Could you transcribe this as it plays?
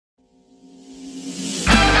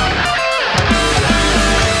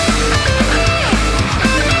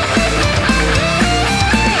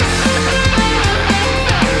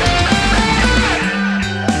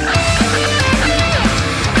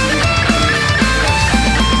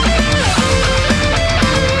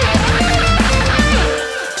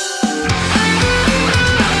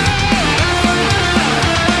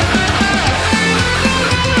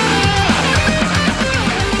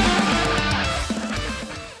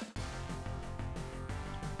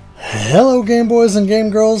Hello Game Boys and Game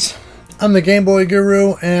Girls, I'm the Game Boy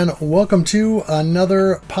Guru and welcome to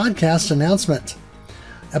another podcast announcement.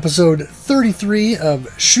 Episode 33 of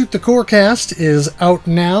Shoot the Corecast is out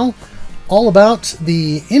now, all about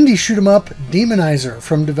the indie shoot 'em up Demonizer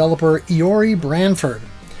from developer Iori Branford.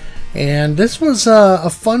 And this was a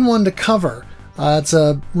fun one to cover. It's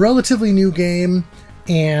a relatively new game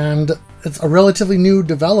and it's a relatively new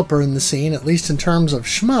developer in the scene, at least in terms of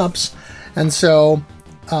shmups, and so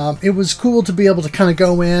it was cool to be able to kind of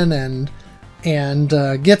go in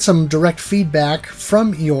and get some direct feedback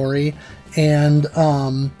from Iori, and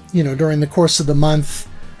during the course of the month,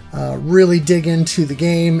 really dig into the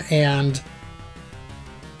game and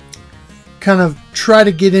kind of try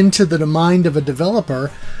to get into the mind of a developer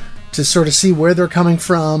to sort of see where they're coming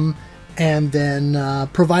from, and then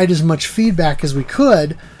provide as much feedback as we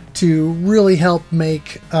could to really help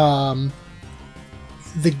make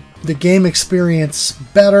the game experience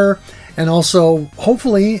better, and also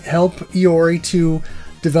hopefully help Iori to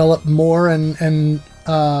develop more and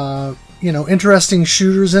interesting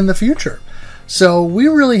shooters in the future. So we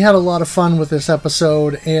really had a lot of fun with this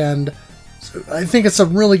episode, and I think it's a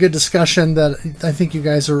really good discussion that I think you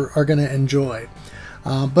guys are going to enjoy.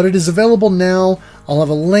 But it is available now. I'll have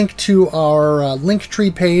a link to our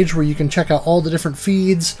Linktree page where you can check out all the different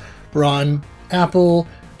feeds. We're on Apple,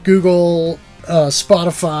 Google,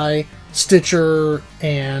 Spotify, Stitcher,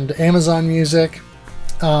 and Amazon Music.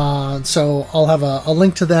 So I'll have a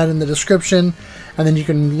link to that in the description, and then you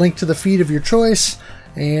can link to the feed of your choice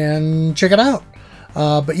and check it out.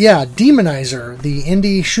 But yeah, Demonizer, the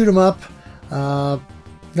indie shoot 'em up.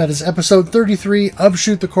 That is episode 33 of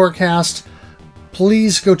Shoot the Corecast.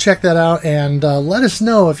 Please go check that out and let us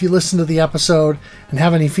know if you listen to the episode and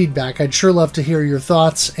have any feedback. I'd sure love to hear your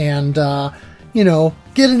thoughts and get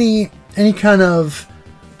any kind of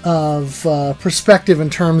perspective in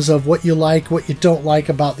terms of what you like, what you don't like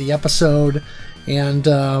about the episode, and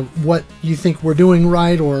what you think we're doing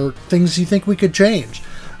right or things you think we could change.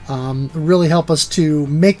 Really help us to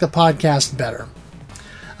make the podcast better.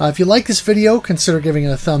 If you like this video, consider giving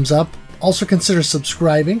it a thumbs up. Also consider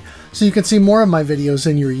subscribing so you can see more of my videos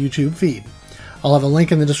in your YouTube feed. I'll have a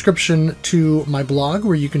link in the description to my blog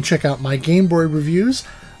where you can check out my Game Boy reviews.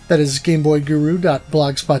 That is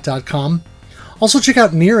gameboyguru.blogspot.com. Also check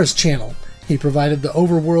out Nira's channel. He provided the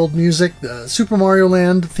overworld music, the Super Mario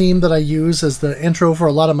Land theme that I use as the intro for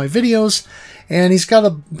a lot of my videos, and he's got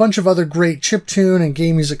a bunch of other great chiptune and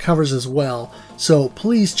game music covers as well, so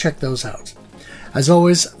please check those out. As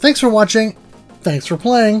always, thanks for watching, thanks for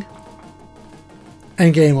playing,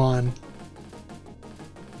 and game on.